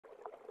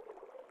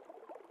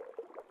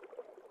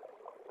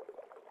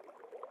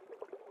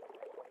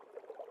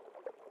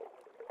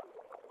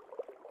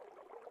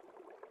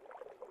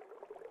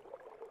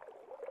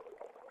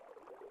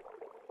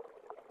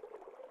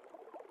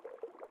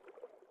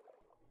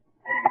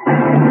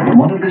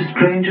One of the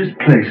strangest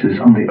places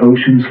on the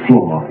ocean's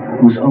floor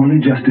was only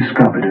just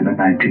discovered in the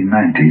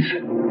 1990s.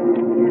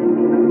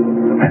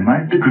 And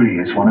my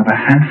deGruy is one of a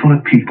handful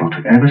of people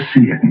to ever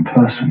see it in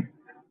person.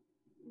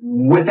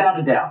 Without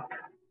a doubt,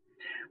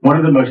 one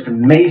of the most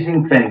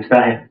amazing things that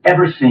I have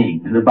ever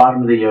seen in the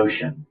bottom of the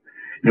ocean,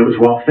 and it was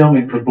while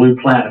filming for Blue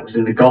Planet, it was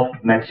in the Gulf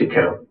of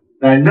Mexico.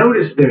 And I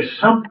noticed there's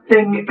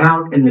something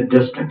out in the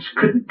distance,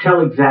 couldn't tell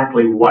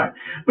exactly what,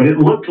 but it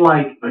looked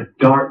like a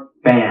dark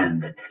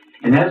band.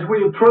 And as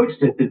we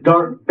approached it, the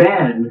dark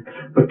band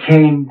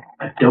became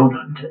a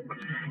donut.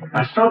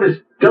 I saw this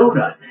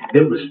donut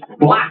that was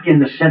black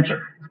in the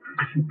center.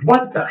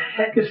 What the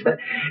heck is that?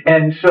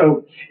 And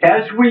so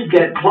as we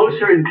get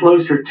closer and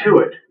closer to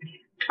it,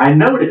 I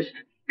noticed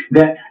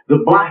that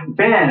the black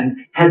band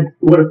had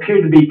what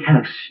appeared to be kind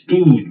of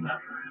steam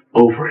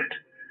over it.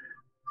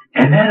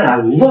 And then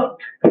I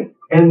looked,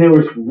 and there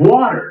was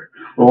water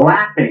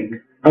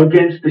lapping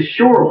against the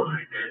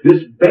shoreline.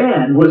 This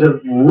band was a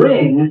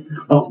ring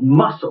of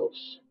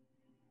mussels.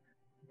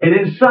 And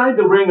inside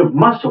the ring of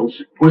mussels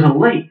was a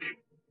lake.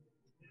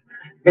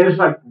 And it's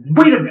like,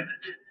 wait a minute.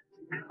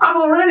 I'm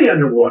already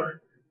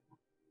underwater.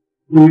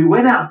 We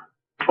went out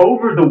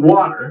over the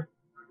water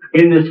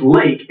in this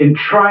lake and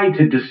tried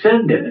to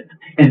descend in it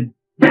and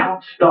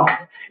bounced off.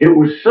 It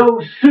was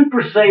so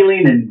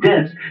super-saline and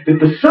dense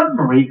that the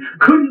submarine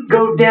couldn't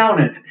go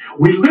down it.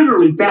 We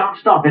literally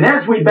bounced off. And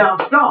as we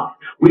bounced off,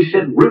 we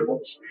sent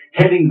ripples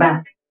heading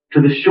back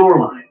to the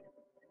shoreline.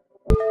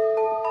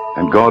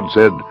 And God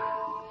said,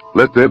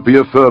 "Let there be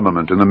a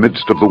firmament in the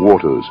midst of the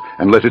waters,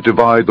 and let it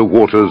divide the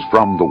waters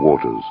from the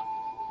waters."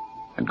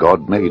 And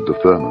God made the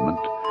firmament,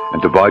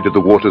 and divided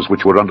the waters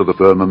which were under the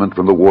firmament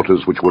from the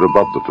waters which were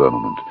above the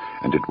firmament.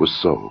 And it was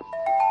so.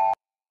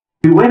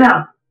 We went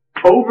out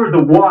over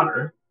the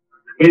water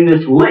in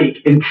this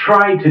lake and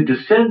tried to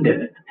descend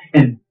in it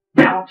and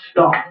bounced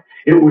off.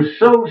 It was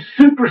so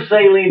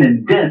super-saline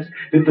and dense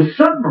that the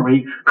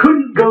submarine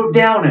couldn't go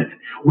down it.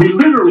 We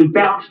literally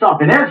bounced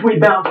off. And as we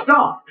bounced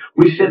off,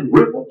 we sent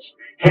ripples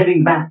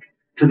heading back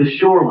to the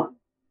shoreline.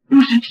 It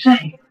was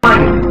insane.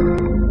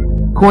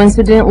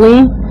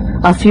 Coincidentally,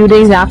 a few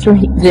days after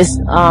this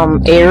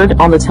aired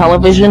on the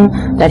television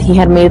that he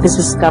had made this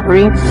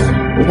discovery,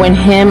 when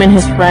him and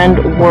his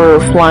friend were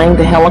flying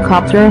the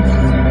helicopter,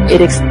 it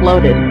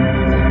exploded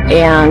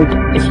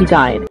and he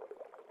died.